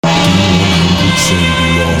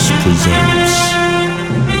Chaosium Inc presents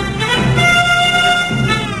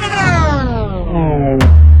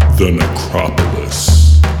The Necropolis.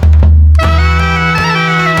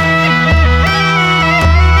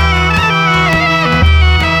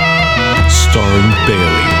 Starring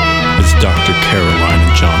Bailey as Dr. Carolina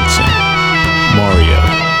Johnson, Mario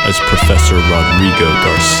as Professor Rodrigo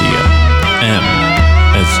Garcia, M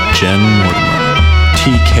as Jen Mortimer,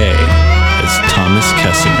 TK as Thomas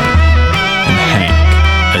Kessinger, and Hank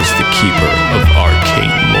as the Keeper of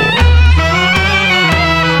Arcane Lore.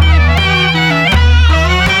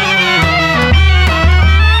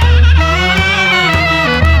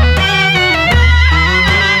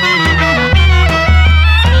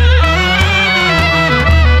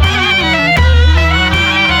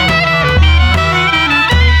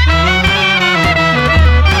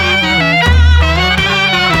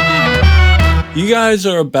 You guys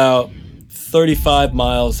are about 35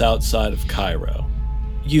 miles outside of Cairo.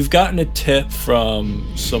 You've gotten a tip from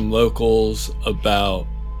some locals about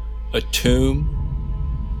a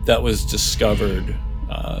tomb that was discovered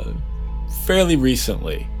fairly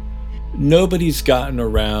recently. Nobody's gotten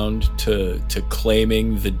around to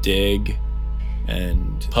claiming the dig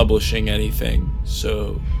and publishing anything,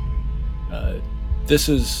 so this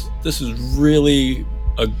is really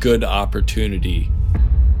a good opportunity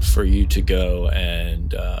for you to go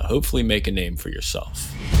and hopefully make a name for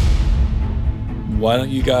yourself. Why don't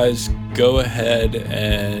you guys go ahead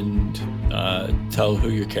and tell who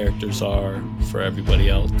your characters are for everybody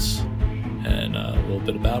else and a little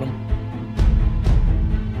bit about them.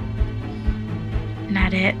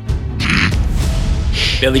 Not it.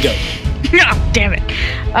 Bailey, go. Oh, damn it.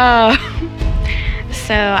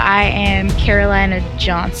 So I am Carolina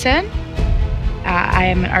Johnson. I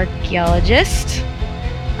am an archaeologist.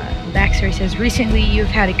 Backstory says, recently you've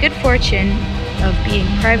had a good fortune of being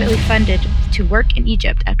privately funded to work in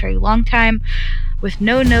Egypt. After a long time with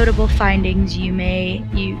no notable findings, you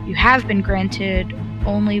have been granted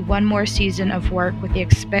only one more season of work with the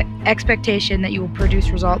expectation that you will produce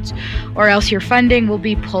results, or else your funding will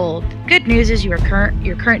be pulled. Good news is your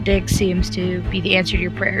current dig seems to be the answer to your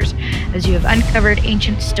prayers, as you have uncovered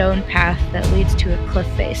ancient stone path that leads to a cliff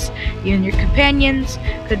face. You and your companions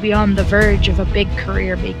could be on the verge of a big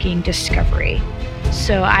career-making discovery.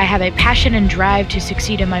 So I have a passion and drive to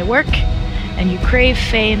succeed in my work, and you crave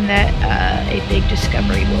fame that a big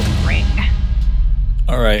discovery will bring.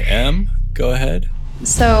 All right, M, go ahead.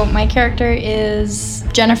 So my character is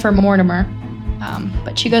Jennifer Mortimer,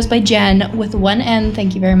 but she goes by Jen with one N.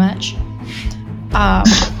 Thank you very much.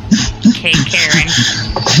 Okay, Karen.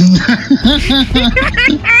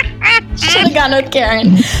 Should have gone with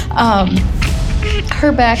Karen.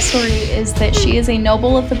 Her backstory is that she is a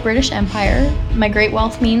noble of the British Empire. My great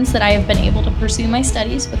wealth means that I have been able to pursue my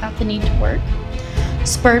studies without the need to work.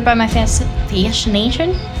 Spurred by my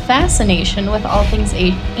fascination with all things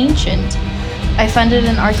ancient, I funded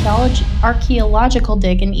an archaeological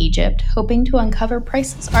dig in Egypt, hoping to uncover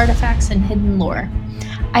priceless artifacts and hidden lore.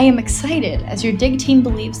 I am excited as your dig team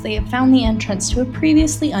believes they have found the entrance to a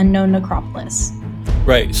previously unknown necropolis.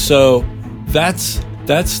 Right, so that's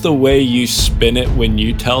the way you spin it when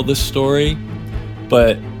you tell the story,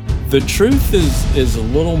 but the truth is a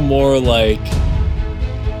little more like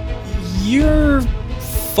you're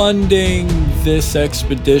funding this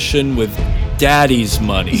expedition with daddy's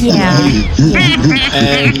money. Yeah.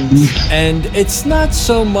 and it's not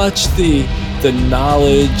so much the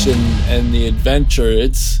knowledge and the adventure,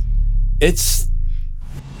 it's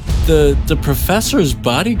the professor's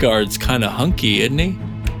bodyguard's kind of hunky, isn't he?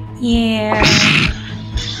 Yeah.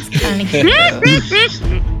 It's kind of cute.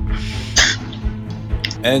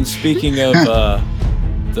 And speaking of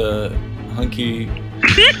the hunky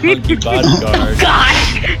bodyguard. God!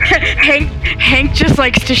 Hank just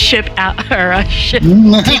likes to ship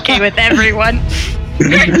TK with everyone.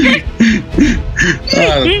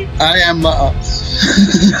 I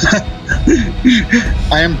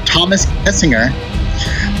am Thomas Kessinger.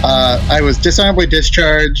 I was dishonorably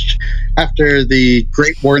discharged after the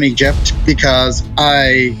Great War in Egypt because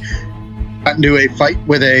I got into a fight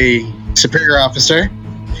with a superior officer,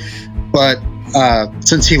 but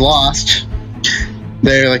since he lost,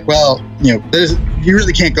 they're like, well, you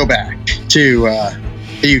really can't go back to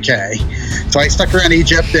the UK. So I stuck around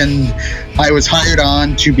Egypt, and I was hired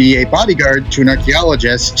on to be a bodyguard to an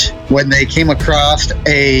archaeologist when they came across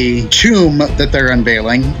a tomb that they're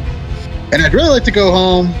unveiling. And I'd really like to go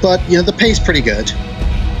home, but the pay's pretty good.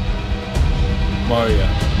 Mario.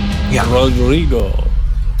 Yeah. Rodrigo,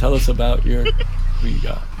 tell us about who you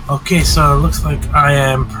got. Okay, so it looks like I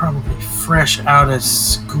am probably fresh out of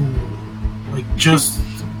school. Like just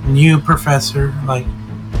new professor, like,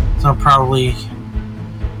 so probably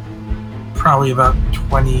about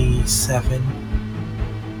 27.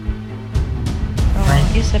 Oh,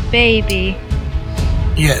 he's a baby.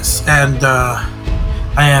 Yes, and I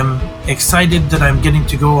am excited that I'm getting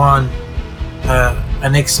to go on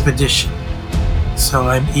an expedition. So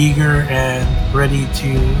I'm eager and ready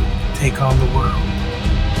to take on the world.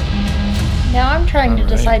 Now I'm trying to All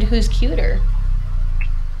right. decide who's cuter.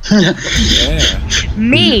 Yeah.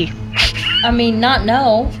 Me. I mean, not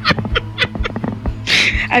no.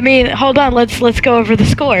 I mean, hold on. Let's go over the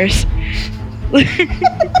scores.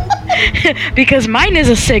 Because mine is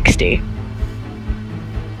a 60.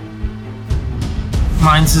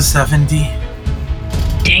 Mine's a 70.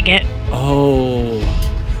 Dang it. Oh.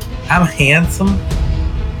 I'm handsome.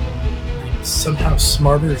 I'm somehow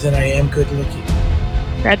smarter than I am good looking.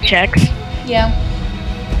 That checks. Yeah.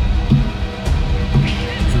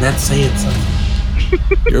 And that's saying something.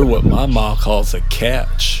 You're what my ma calls a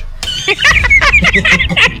catch.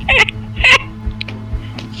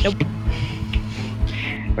 Nope.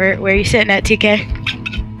 Where are you sitting at, TK?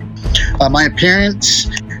 My appearance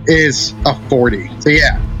is a 40. So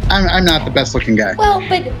yeah, I'm not the best looking guy. Well,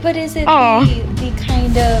 but is it Aw. the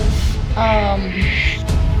kind of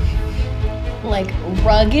like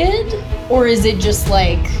rugged, or is it just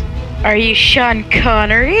like? Are you Sean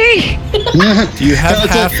Connery? Do you have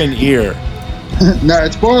half an ear? No,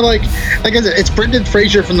 it's more like I said, it's Brendan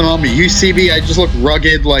Fraser from The Mummy. You see me, I just look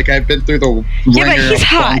rugged, like I've been through the Yeah, but ringer he's a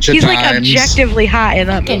hot. bunch of He's like times. objectively hot in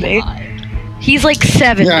that Fucking movie. hot. He's like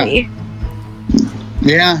 70.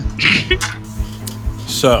 Yeah.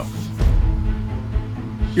 So,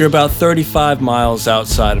 you're about 35 miles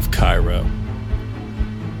outside of Cairo.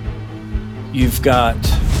 You've got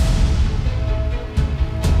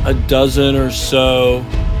a dozen or so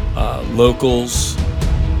locals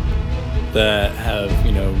that have,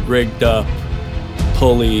 rigged up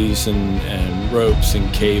pulleys and ropes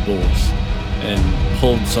and cables and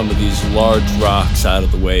pulled some of these large rocks out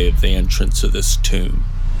of the way of the entrance of this tomb.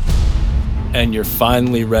 And you're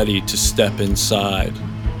finally ready to step inside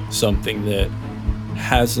something that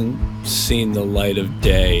hasn't seen the light of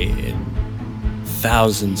day in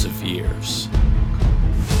thousands of years.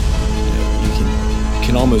 You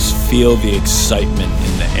can almost feel the excitement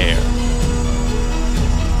in the air.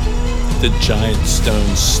 The giant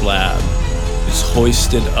stone slab is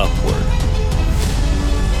hoisted upward.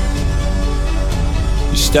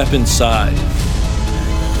 You step inside.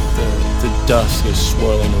 The dust is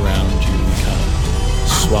swirling around you and kind of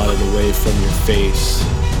swatted away from your face.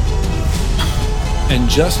 And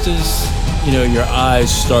just as your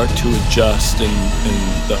eyes start to adjust in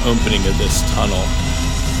the opening of this tunnel,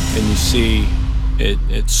 and you see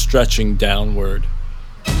it's stretching downward,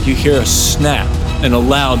 you hear a snap and a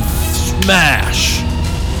loud smash,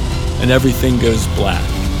 and everything goes black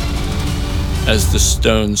as the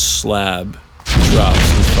stone slab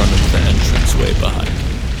drops in front of the entranceway behind you.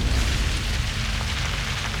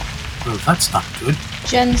 Oh, that's not good.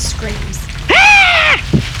 Jen screams.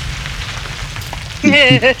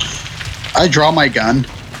 I draw my gun.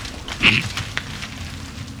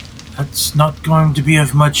 That's not going to be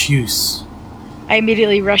of much use. I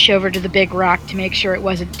immediately rush over to the big rock to make sure it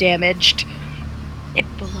wasn't damaged. It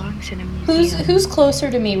belongs in a museum. Who's closer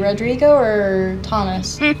to me, Rodrigo or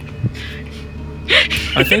Thomas? I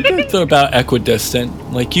think that they're about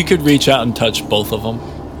equidistant. Like, you could reach out and touch both of them.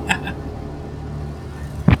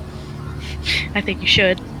 I think you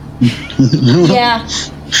should. Yeah.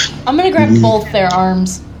 I'm gonna grab both their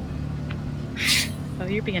arms. Oh,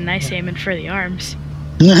 you're being nice aiming for the arms.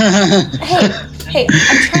 Hey,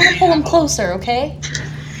 I'm trying to pull them closer, okay?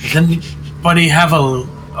 Does anybody have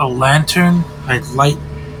a lantern? I'd light.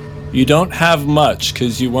 You don't have much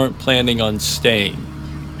because you weren't planning on staying,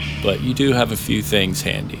 but you do have a few things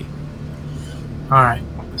handy. Alright,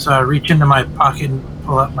 so I reach into my pocket and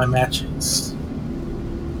pull out my matches.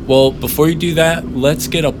 Well, before you do that, let's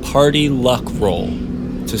get a party luck roll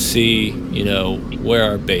to see, where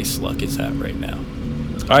our base luck is at right now.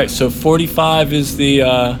 All right, so 45 is the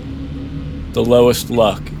lowest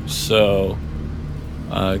luck. So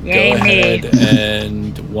go ahead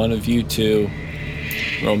and one of you two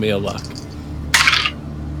roll me a luck.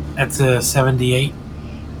 That's a 78.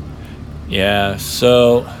 Yeah,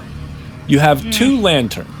 so you have 2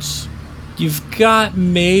 lanterns. You've got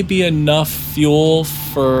maybe enough fuel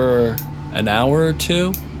for an hour or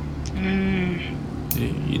two.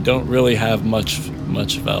 You don't really have much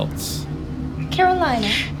else. Carolina,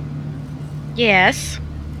 Yes.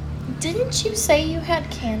 didn't you say you had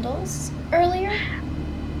candles earlier?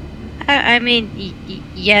 I mean,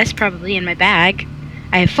 yes, probably in my bag.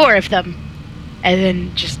 I have 4 of them. and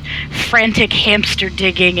then just frantic hamster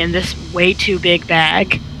digging in this way too big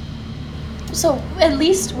bag. So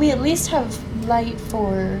we at least have light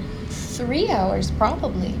for 3 hours,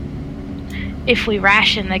 probably. If we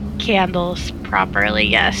ration the candles properly,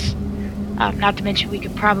 yes. Not to mention we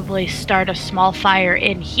could probably start a small fire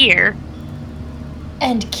in here.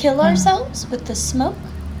 And kill ourselves with the smoke?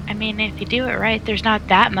 I mean, if you do it right, there's not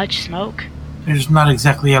that much smoke. There's not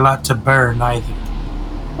exactly a lot to burn either.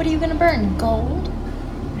 What are you gonna burn? Gold?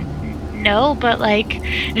 No, but like,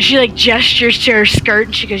 and she like gestures to her skirt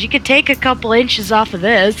and she goes, you could take a couple inches off of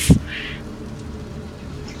this.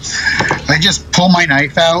 I just pull my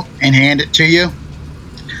knife out and hand it to you.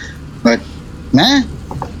 But, nah.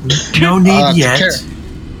 No need yet.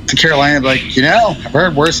 To Carolina, I'd be like, I've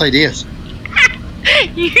heard worse ideas.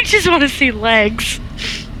 You just want to see legs.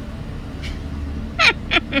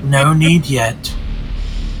 No need yet.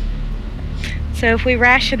 So if we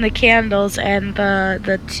ration the candles and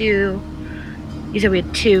the two, you said we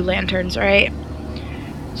had 2 lanterns, right?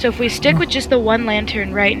 So if we stick with just the 1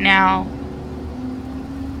 lantern right now,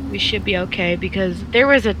 we should be okay, because there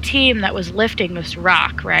was a team that was lifting this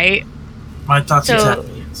rock, right? My thoughts So-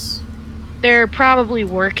 exactly, yes. They're probably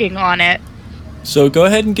working on it. So go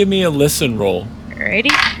ahead and give me a listen roll.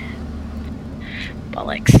 Alrighty.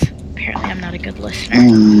 Bollocks. Apparently I'm not a good listener.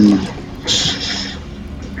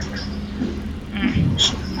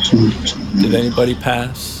 Did anybody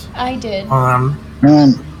pass? I did.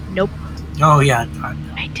 Nope. Oh yeah, God.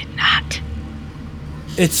 I did not.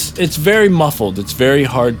 It's very muffled. It's very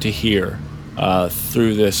hard to hear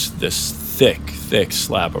through this thick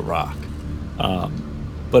slab of rock.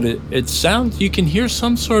 But it sounds, you can hear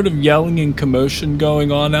some sort of yelling and commotion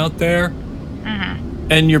going on out there. Mm-hmm.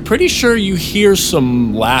 And you're pretty sure you hear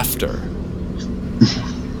some laughter.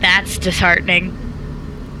 That's disheartening.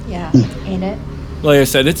 Yeah, ain't it? Like I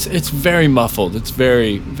said, it's very muffled. It's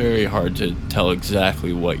very, very hard to tell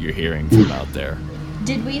exactly what you're hearing from out there.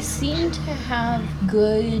 Did we seem to have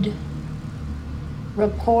good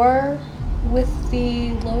rapport with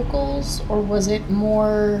the locals, or was it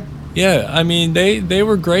more... Yeah, I mean, they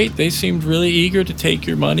were great. They seemed really eager to take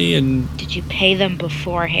your money, and Did you pay them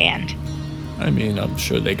beforehand? I mean, I'm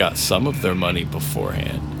sure they got some of their money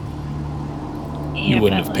beforehand. Yeah, You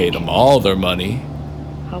wouldn't but, have paid like, them all their money.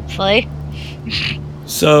 Hopefully.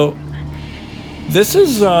 So, this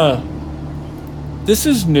is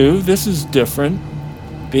new. This is different.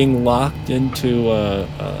 Being locked into a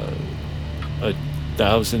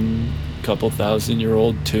couple thousand year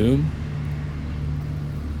old tomb.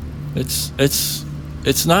 It's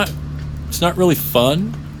not really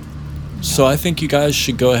fun. So I think you guys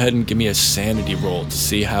should go ahead and give me a sanity roll to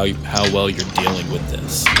see how well you're dealing with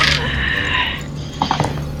this.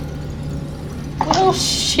 Well,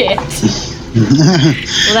 shit.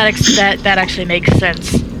 Well, that actually makes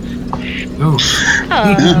sense. Ooh.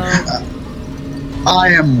 Oh, I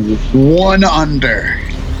am 1 under.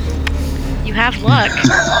 you have luck.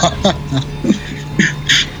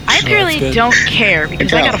 I really good. don't care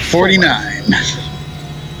because I got a 49.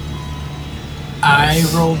 I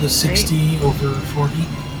rolled a 60 over 40.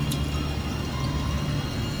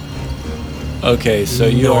 Okay, so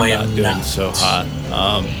you No, are I not am doing not. so hot.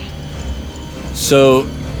 So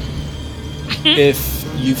if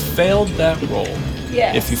you failed that roll,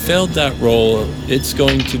 Yes. if you failed that roll, it's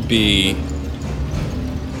going to be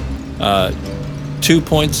 2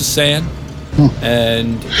 points of sand,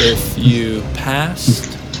 and if you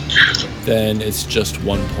passed, then it's just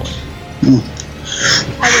 1 point.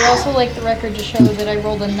 I would also like the record to show that I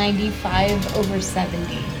rolled a 95 over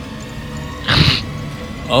 70.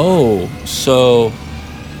 Oh, so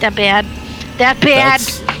that bad. That bad.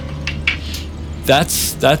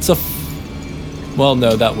 that's a well,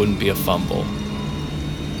 no, that wouldn't be a fumble.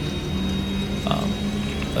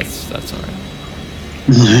 That's all right.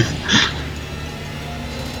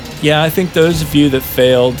 Yeah, I think those of you that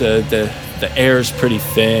failed, the air's pretty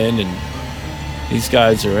thin, and these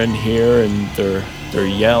guys are in here and they're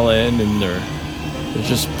yelling and they're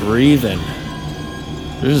just breathing.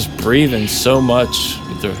 They're just breathing so much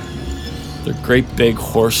with their great big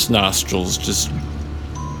horse nostrils just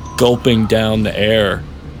gulping down the air.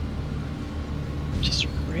 Just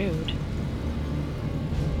rude.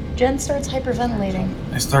 Jen starts hyperventilating.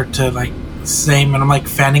 I start to like same, and I'm like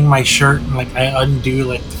fanning my shirt, and like I undo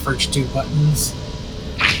like the first 2 buttons.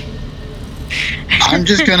 I'm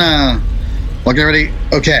just gonna look at everybody.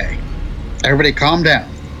 Okay, everybody calm down.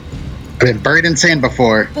 I've been buried in sand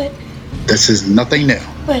before. But This is nothing new.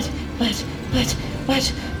 but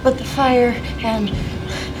the fire, and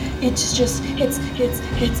it's just, it's,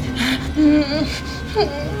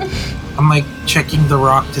 I'm like checking the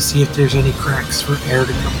rock to see if there's any cracks for air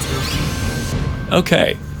to come through.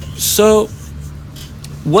 Okay, so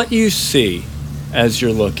what you see as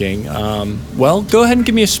you're looking, well, go ahead and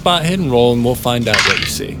give me a spot hidden roll and we'll find out what you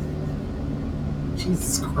see.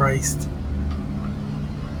 Jesus Christ.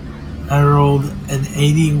 I rolled an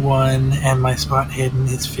 81 and my spot hidden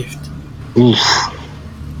is 50. Oof.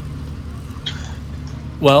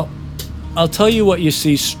 Well, I'll tell you what you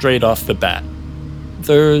see straight off the bat.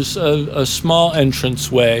 There's a small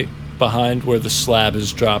entranceway behind where the slab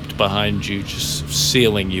is dropped behind you, just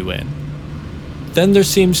sealing you in. Then there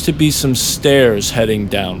seems to be some stairs heading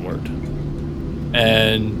downward,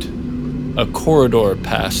 and a corridor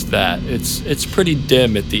past that. It's pretty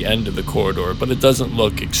dim at the end of the corridor, but it doesn't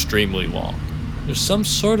look extremely long. There's some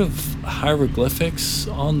sort of hieroglyphics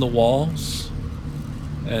on the walls,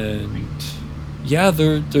 and yeah,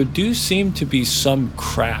 there do seem to be some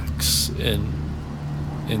cracks in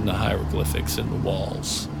the hieroglyphics in the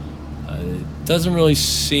walls. It doesn't really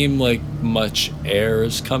seem like much air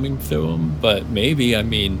is coming through them, but maybe, I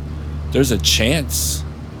mean, there's a chance.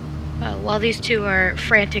 While these two are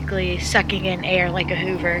frantically sucking in air like a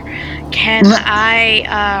Hoover, can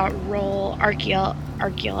I roll archaeology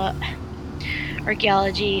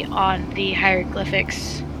on the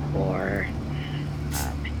hieroglyphics, or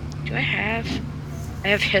do I have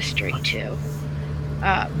history too,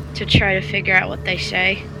 to try to figure out what they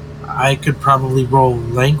say? I could probably roll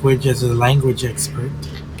language as a language expert.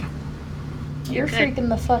 You're freaking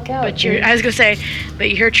the fuck out. But I was gonna say,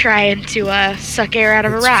 but you're trying to suck air out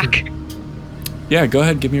of a rock. True. Yeah, go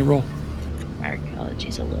ahead, give me a roll.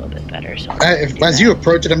 Archaeology's a little bit better. So As you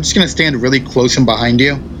approach it, I'm just going to stand really close and behind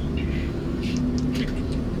you.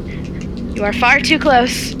 You are far too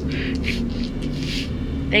close.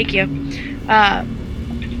 Thank you. I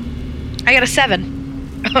got a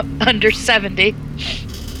 7. Under 70.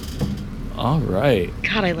 All right.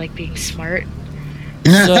 God, I like being smart.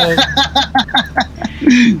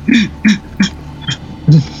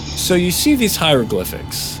 So you see these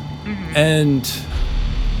hieroglyphics, and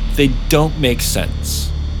they don't make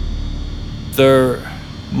sense. They're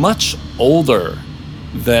much older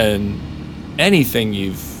than anything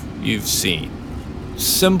you've seen.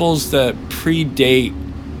 Symbols that predate,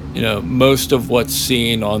 most of what's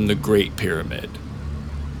seen on the Great Pyramid.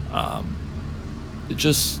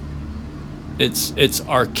 It's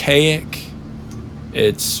archaic,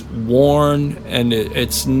 it's worn, and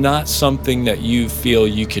it's not something that you feel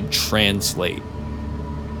you could translate.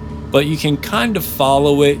 But you can kind of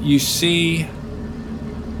follow it. You see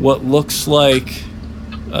what looks like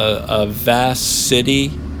a vast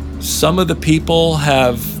city. Some of the people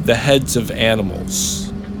have the heads of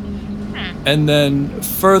animals. And then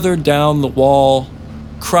further down the wall,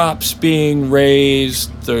 crops being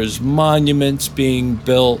raised, there's monuments being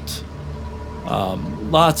built,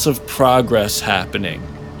 lots of progress happening.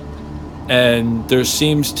 And there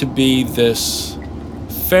seems to be this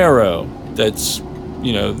pharaoh that's,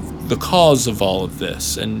 the cause of all of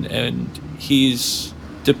this. And he's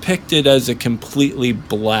depicted as a completely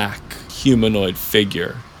black humanoid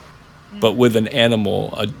figure, but with an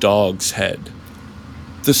animal, a dog's head.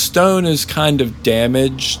 The stone is kind of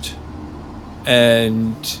damaged,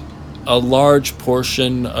 and a large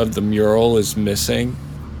portion of the mural is missing.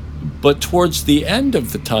 But towards the end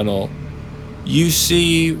of the tunnel, you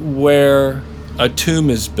see where a tomb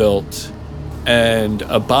is built and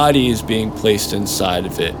a body is being placed inside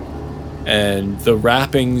of it. And the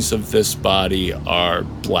wrappings of this body are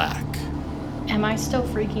black. Am I still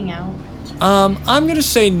freaking out? I'm gonna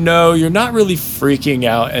say no. You're not really freaking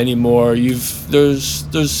out anymore. There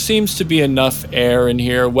seems to be enough air in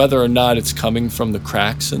here, whether or not it's coming from the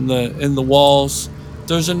cracks in the walls.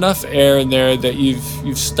 There's enough air in there that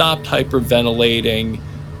you've stopped hyperventilating,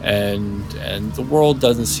 and the world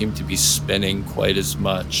doesn't seem to be spinning quite as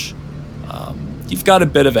much. You've got a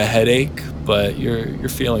bit of a headache, but you're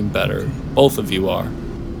feeling better. Both of you are.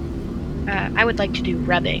 I would like to do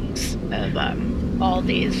rubbings of all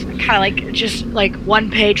these. Kind of like just like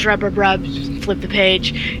one page, rub, flip the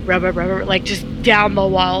page, rub, like just down the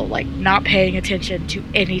wall, like not paying attention to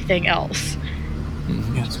anything else.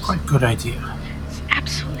 Mm-hmm. Yeah, it's quite a good idea. It's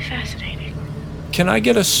absolutely fascinating. Can I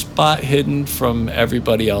get a spot hidden from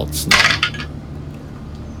everybody else now?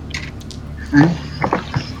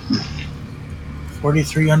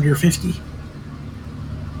 43 under 50.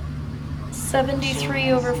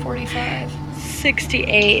 73 over 45.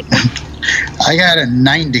 68. I got a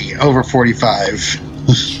 90 over 45.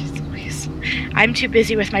 Jeez, I'm too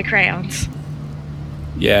busy with my crayons.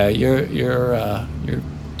 Yeah, you're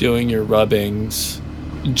doing your rubbings.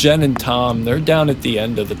 Jen and Tom, they're down at the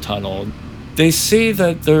end of the tunnel. They see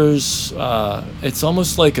that there's, it's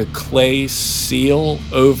almost like a clay seal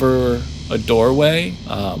over a doorway,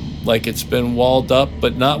 like it's been walled up,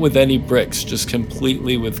 but not with any bricks, just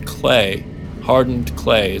completely with clay, hardened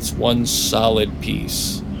clay. It's one solid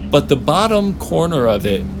piece. But the bottom corner of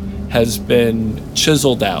it has been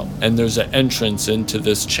chiseled out, and there's an entrance into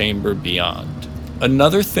this chamber beyond.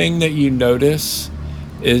 Another thing that you notice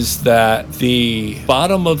is that the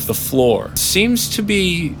bottom of the floor seems to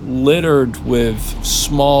be littered with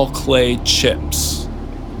small clay chips.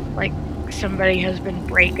 Like somebody has been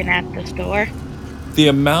breaking at this door. The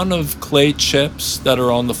amount of clay chips that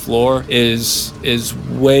are on the floor is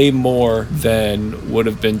way more than would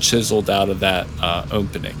have been chiseled out of that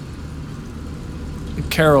opening.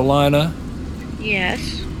 Carolina?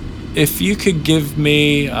 Yes. If you could give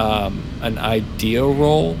me an idea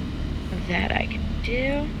roll. That I can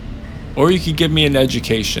do. Or you could give me an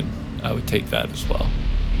education. I would take that as well.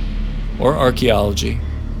 Or archaeology.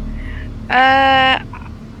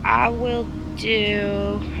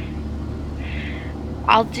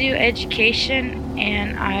 I'll do education,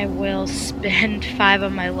 and I will spend 5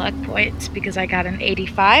 of my luck points because I got an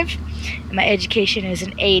 85, and my education is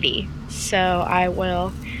an 80. So I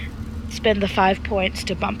will spend the 5 points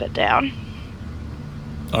to bump it down.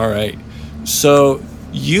 All right. So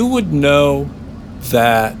you would know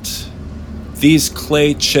that these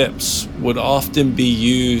clay chips would often be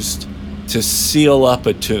used to seal up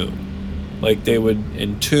a tomb. Like they would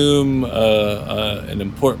entomb an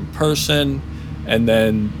important person, and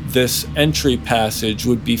then this entry passage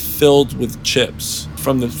would be filled with chips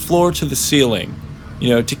from the floor to the ceiling,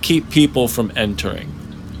 to keep people from entering.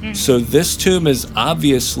 Mm-hmm. So this tomb has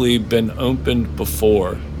obviously been opened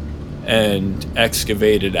before and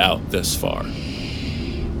excavated out this far.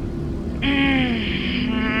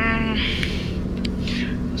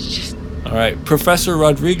 All right, Professor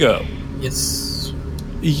Rodrigo. Yes.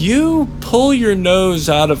 You pull your nose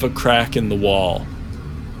out of a crack in the wall,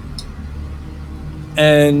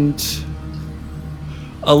 and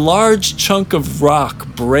a large chunk of rock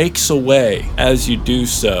breaks away as you do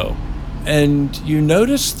so, and you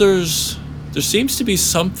notice there seems to be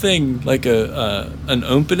something like an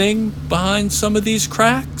opening behind some of these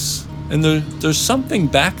cracks, and there's something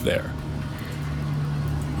back there.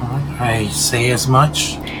 I say as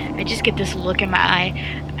much. I just get this look in my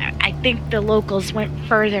eye. I think the locals went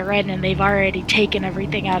further in and they've already taken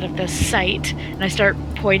everything out of this site. And I start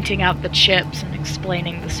pointing out the chips and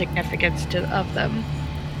explaining the significance of them.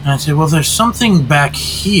 And I say, well, there's something back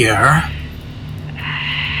here.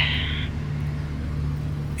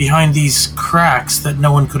 Behind these cracks that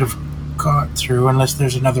no one could have got through unless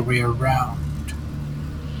there's another way around.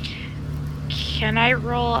 Can I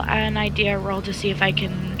roll an idea roll to see if I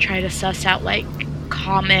can try to suss out, like,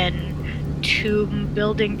 common tomb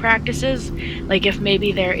building practices? Like, if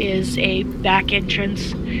maybe there is a back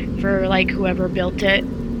entrance for, like, whoever built it?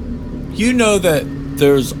 You know that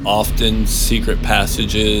there's often secret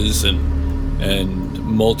passages and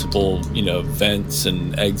multiple, vents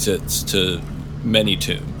and exits to many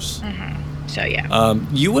tombs. Mm-hmm. So, yeah.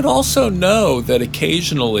 You would also know that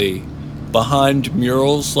occasionally behind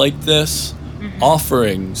murals like this, mm-hmm.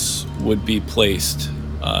 offerings would be placed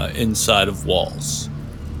inside of walls.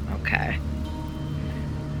 Okay.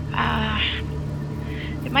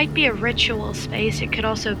 It might be a ritual space. It could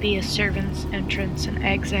also be a servant's entrance and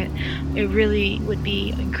exit. It really would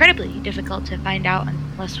be incredibly difficult to find out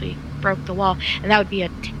unless we broke the wall, and that would be a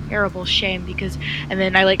terrible shame because. And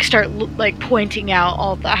then I start pointing out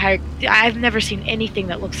all the I've never seen anything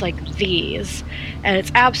that looks like these, and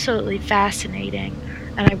it's absolutely fascinating.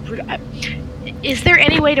 And is there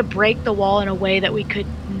any way to break the wall in a way that we could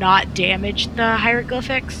not damage the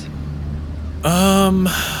hieroglyphics?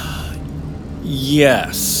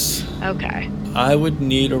 Yes. Okay. I would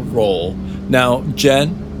need a roll. Now,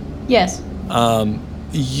 Jen? Yes.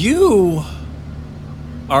 You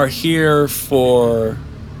are here for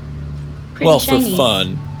shiny.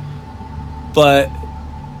 fun. But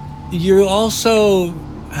you also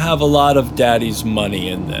have a lot of daddy's money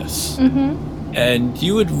in this. Mm-hmm. And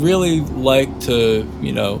you would really like to,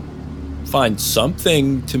 find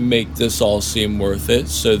something to make this all seem worth it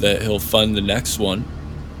so that he'll fund the next one.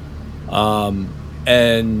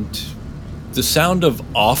 And the sound of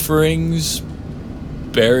offerings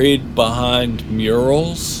buried behind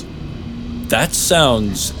murals, that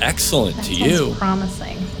sounds excellent to you. Sounds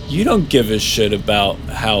promising. You don't give a shit about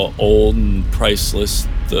how old and priceless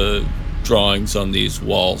the drawings on these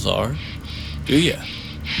walls are, do you?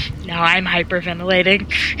 No, I'm hyperventilating.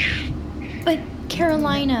 But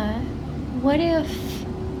Carolina, what if,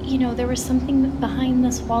 there was something behind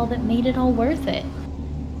this wall that made it all worth it?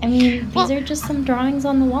 I mean, these are just some drawings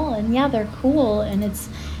on the wall, and yeah, they're cool, and it's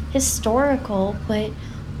historical, but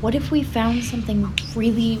what if we found something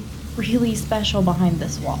really, really special behind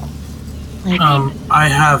this wall? Like, I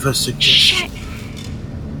have a suggestion. Shit.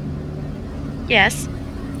 Yes.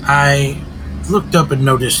 I looked up and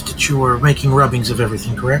noticed that you were making rubbings of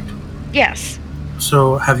everything, correct? Yes.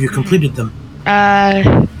 So, have you completed them?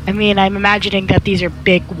 I mean, I'm imagining that these are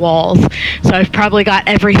big walls, so I've probably got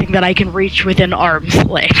everything that I can reach within arm's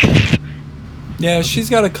length. Yeah, she's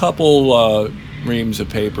got a couple reams of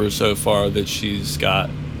paper so far that she's got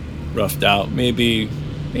roughed out. Maybe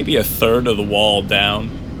a third of the wall down.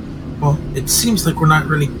 Well, it seems like we're not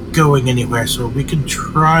really going anywhere, so we could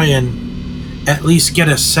try and at least get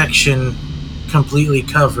a section completely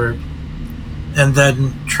covered, and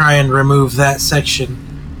then try and remove that section.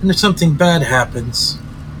 And if something bad happens,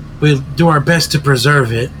 we'll do our best to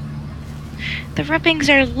preserve it. The rubbings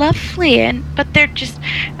are lovely, but they're just...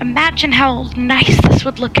 Imagine how nice this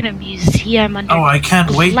would look in a museum under Oh, I can't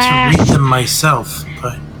wait to glass. read them myself,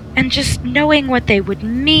 but... And just knowing what they would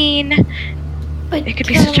mean. but It could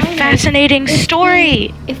be such a Carolina, fascinating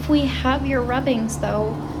story. If we have your rubbings,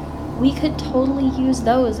 though, we could totally use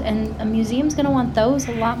those, and a museum's gonna want those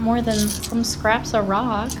a lot more than some scraps of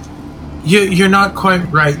rock. You're not quite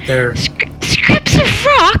right there. Scraps of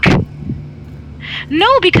rock?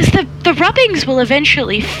 No, because the rubbings will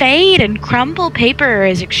eventually fade and crumble. Paper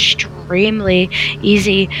is extremely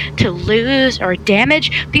easy to lose or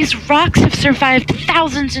damage. These rocks have survived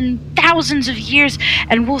thousands and thousands of years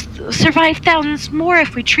and will survive thousands more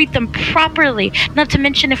if we treat them properly. Not to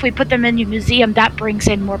mention, if we put them in a museum, that brings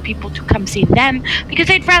in more people to come see them, because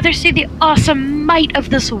they'd rather see the awesome might of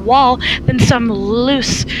this wall than some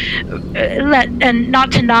loose, and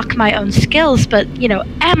not to knock my own skills, but,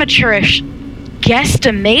 amateurish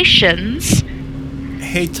guesstimations.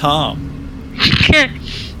 Hey, Tom.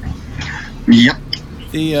 Yep.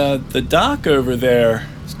 The doc over there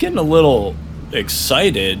is getting a little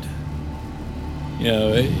excited.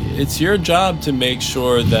 It's your job to make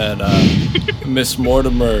sure that Miss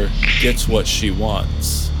Mortimer gets what she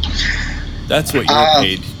wants. That's what you're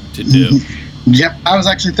paid to do. Yep, I was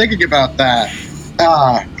actually thinking about that.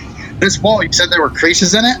 This wall, you said there were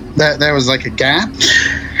creases in it? That there was like a gap?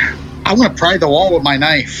 I want to pry the wall with my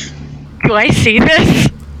knife. Do I see this?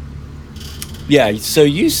 Yeah, so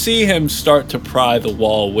you see him start to pry the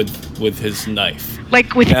wall with his knife.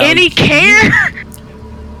 Like, with Now, any care?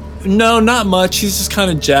 No, not much. He's just kind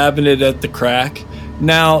of jabbing it at the crack.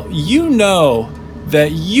 Now, you know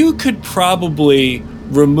that you could probably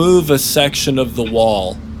remove a section of the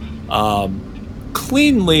wall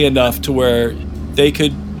cleanly enough to where they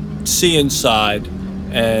could see inside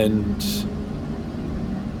and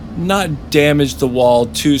not damage the wall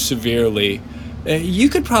too severely. You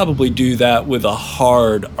could probably do that with a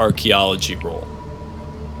hard archaeology roll.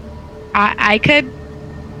 I could.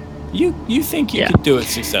 You think you could do it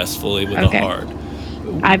successfully with Okay. a hard.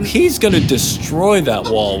 He's going to destroy that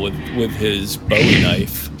wall with his Bowie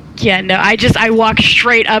knife. Yeah, no, I walk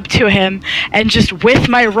straight up to him and just with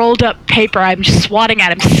my rolled up paper, I'm just swatting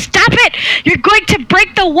at him. Stop it! You're going to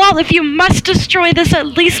break the wall. If you must destroy this, at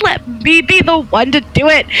least let me be the one to do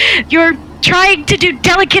it. You're trying to do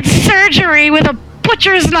delicate surgery with a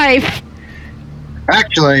butcher's knife.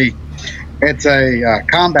 Actually, it's a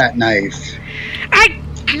combat knife.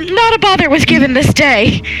 Not a bother was given this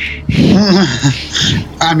day.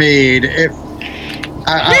 I mean,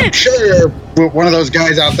 I'm sure one of those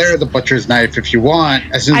guys out there is a butcher's knife if you want.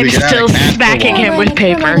 As soon as I'm we get still out of Castle smacking Wall. him with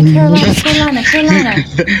paper. Carolina.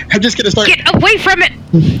 I'm just gonna start. Get away from it!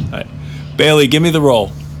 All right. Bailey, give me the roll.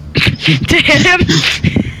 To hit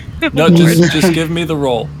him? No, just give me the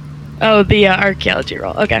roll. Oh, the archaeology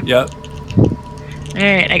roll. Okay. Yep.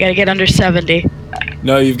 Alright, I gotta get under 70.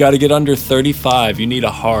 No, you've got to get under 35. You need a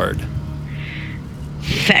hard.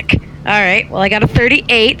 Feck. Alright, well, I got a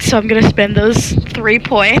 38, so I'm gonna spend those 3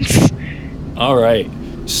 points. All right.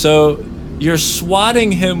 So you're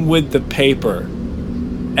swatting him with the paper,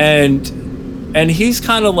 and he's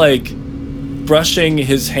kind of like brushing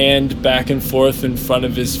his hand back and forth in front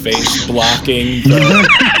of his face, blocking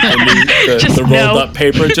the rolled up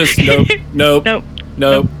paper. Just nope.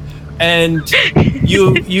 And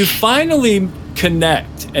you finally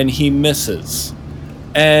connect, and he misses.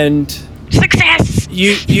 And Success!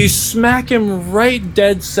 You smack him right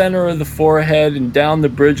dead center of the forehead and down the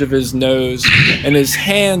bridge of his nose, and his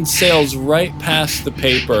hand sails right past the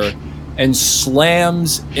paper and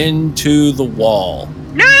slams into the wall.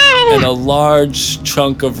 No! And a large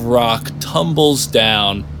chunk of rock tumbles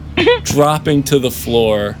down, dropping to the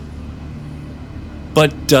floor.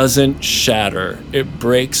 but doesn't shatter. It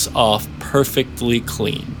breaks off perfectly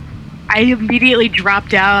clean. I immediately drop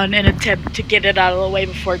down and attempt to get it out of the way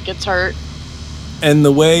before it gets hurt. And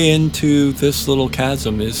the way into this little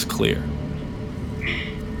chasm is clear.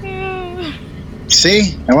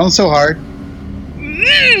 See? It wasn't so hard.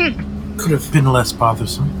 Could have been less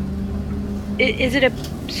bothersome. Is it a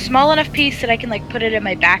small enough piece that I can like put it in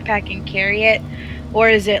my backpack and carry it? Or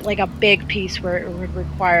is it like a big piece where it would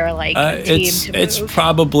require like a team to move? It's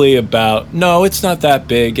probably about... No, it's not that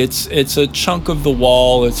big. It's a chunk of the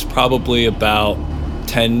wall. It's probably about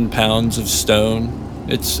 10 pounds of stone.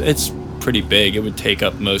 It's pretty big. It would take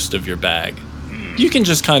up most of your bag. You can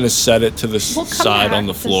just kind of set it to the side on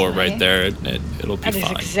the floor right there. It'll be fine.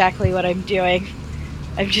 That is exactly what I'm doing.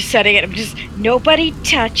 I'm just setting it. I'm just... Nobody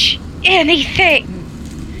touch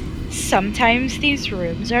anything! Sometimes these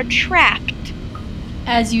rooms are trapped.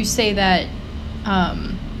 As you say that,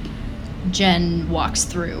 Jen walks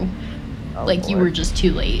through. Like, you were just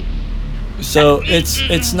too late. So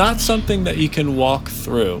it's not something that you can walk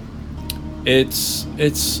through. It's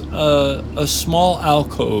a small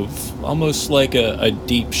alcove, almost like a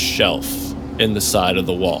deep shelf in the side of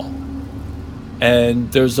the wall.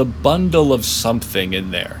 And there's a bundle of something in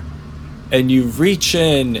there. And you reach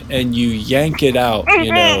in and you yank it out,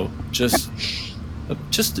 you know, just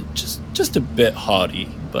a bit haughty,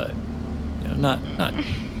 but you know, not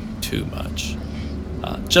too much.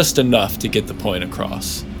 Just enough to get the point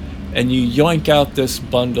across. And you yoink out this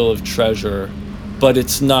bundle of treasure, but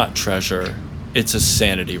it's not treasure. It's a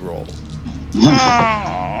sanity roll.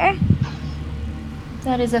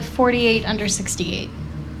 That is a 48 under 68.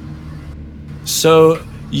 So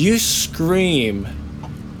you scream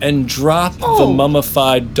and drop the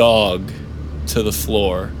mummified dog to the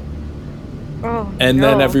floor. Oh, and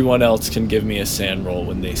then everyone else can give me a sand roll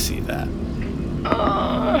when they see that.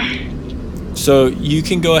 So you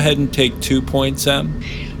can go ahead and take 2 points, Em.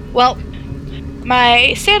 Well,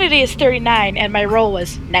 my sanity is 39 and my roll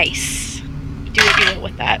was nice. Do what you will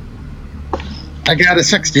with that. I got a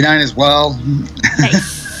 69 as well.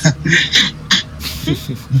 Nice.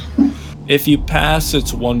 If you pass,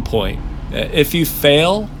 it's 1 point. If you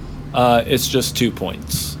fail, it's just 2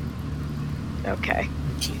 points. Okay.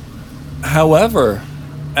 However,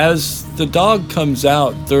 as the dog comes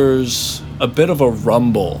out, there's a bit of a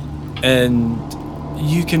rumble, and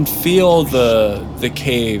you can feel the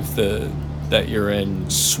cave that you're in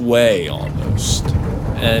sway almost.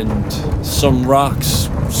 And some rocks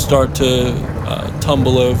start to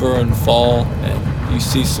tumble over and fall, and you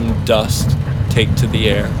see some dust take to the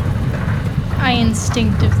air. I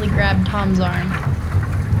instinctively grab Tom's arm.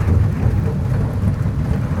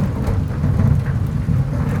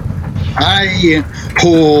 I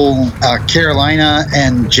pull Carolina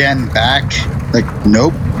and Jen back. Like,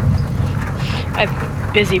 nope.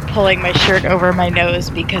 I'm busy pulling my shirt over my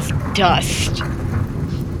nose because dust.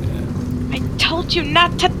 I told you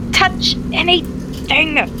not to touch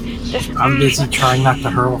anything. I'm busy trying not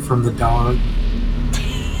to hurl from the dog.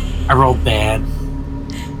 I rolled bad.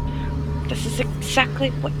 This is exactly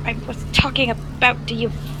what I was talking about. Do you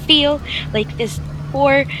feel like this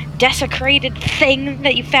poor, desecrated thing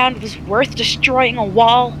that you found was worth destroying a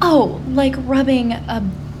wall? Oh, like rubbing a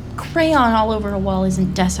crayon all over a wall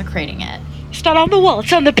isn't desecrating it. It's not on the wall,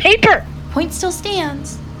 it's on the paper! Point still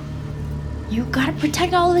stands. You gotta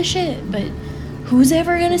protect all this shit, but who's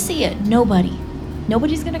ever gonna see it? Nobody.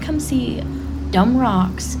 Nobody's gonna come see dumb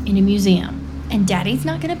rocks in a museum. And Daddy's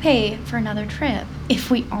not gonna pay for another trip if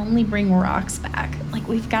we only bring rocks back. Like,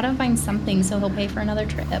 we've gotta find something so he'll pay for another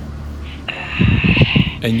trip.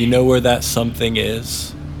 And you know where that something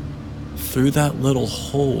is? Through that little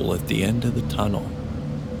hole at the end of the tunnel.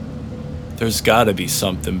 There's gotta be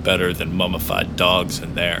something better than mummified dogs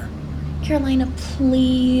in there. Carolina,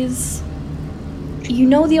 please. You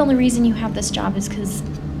know the only reason you have this job is because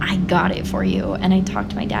I got it for you, and I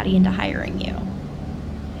talked my daddy into hiring you.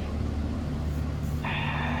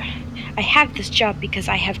 I have this job because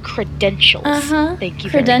I have credentials. Thank you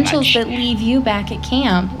Credentials very that much. leave you back at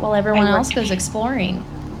camp while everyone else goes exploring.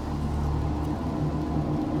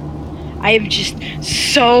 I am just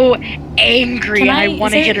so angry. I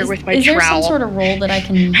want to hit her with my trowel. Is there some trowel. sort of role that I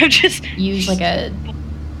can I'm just use, like a...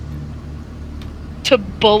 to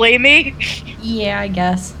bully me? Yeah, I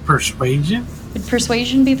guess. Persuasion? Would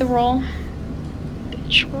persuasion be the role?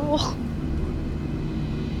 Troll.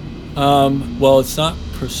 Well, it's not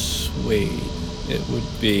persuade. It would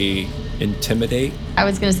be intimidate. I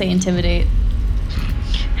was going to say intimidate.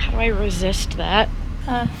 How do I resist that?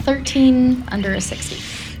 13 under a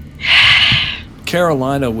 60.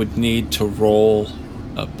 Carolina would need to roll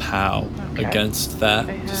a POW against that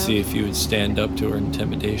to see if you would stand up to her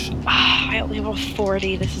intimidation. I only have a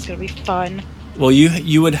 40. This is going to be fun. Well,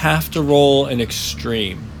 you would have to roll an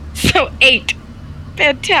extreme. So 8.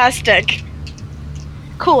 Fantastic.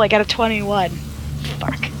 Cool, I got a 21.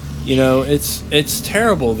 Fuck. You know, it's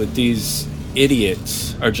terrible that these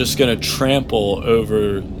idiots are just going to trample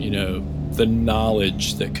over, you know, the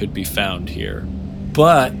knowledge that could be found here.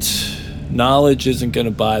 But knowledge isn't going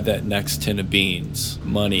to buy that next tin of beans.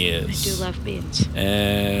 Money is. I do love beans.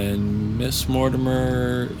 And Miss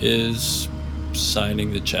Mortimer is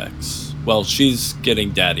signing the checks. Well, she's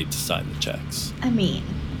getting Daddy to sign the checks. I mean,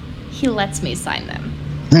 he lets me sign them.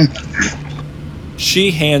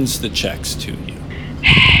 She hands the checks to you.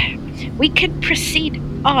 We could proceed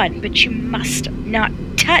on, but you must not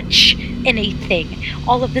touch anything.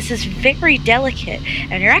 All of this is very delicate,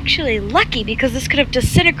 and you're actually lucky because this could have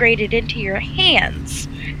disintegrated into your hands.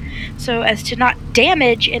 So as to not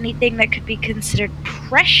damage anything that could be considered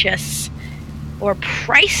precious or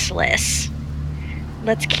priceless,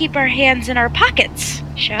 let's keep our hands in our pockets,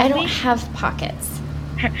 shall we? I don't have pockets.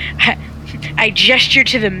 I gesture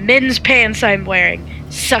to the men's pants I'm wearing.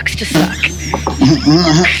 Sucks to suck.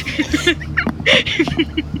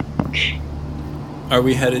 Are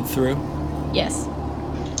we headed through? Yes.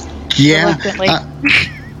 Yeah. Reluctantly.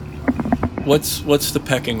 What's the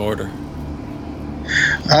pecking order?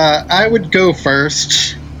 I would go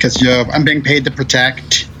first because I'm being paid to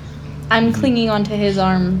protect. I'm clinging onto his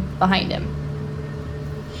arm behind him.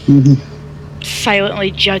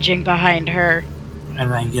 Silently judging behind her.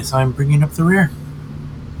 And I guess I'm bringing up the rear.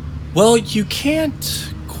 Well, you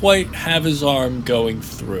can't quite have his arm going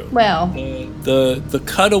through. Well, The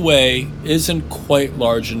cutaway isn't quite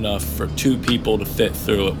large enough for two people to fit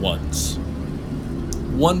through at once.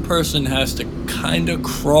 One person has to kind of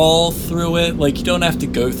crawl through it. Like, you don't have to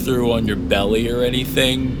go through on your belly or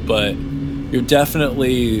anything, but you're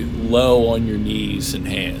definitely low on your knees and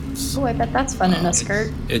hands. oh, I bet that's fun in a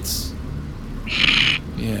skirt. It's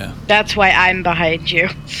yeah. That's why I'm behind you.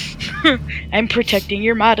 I'm protecting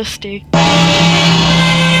your modesty.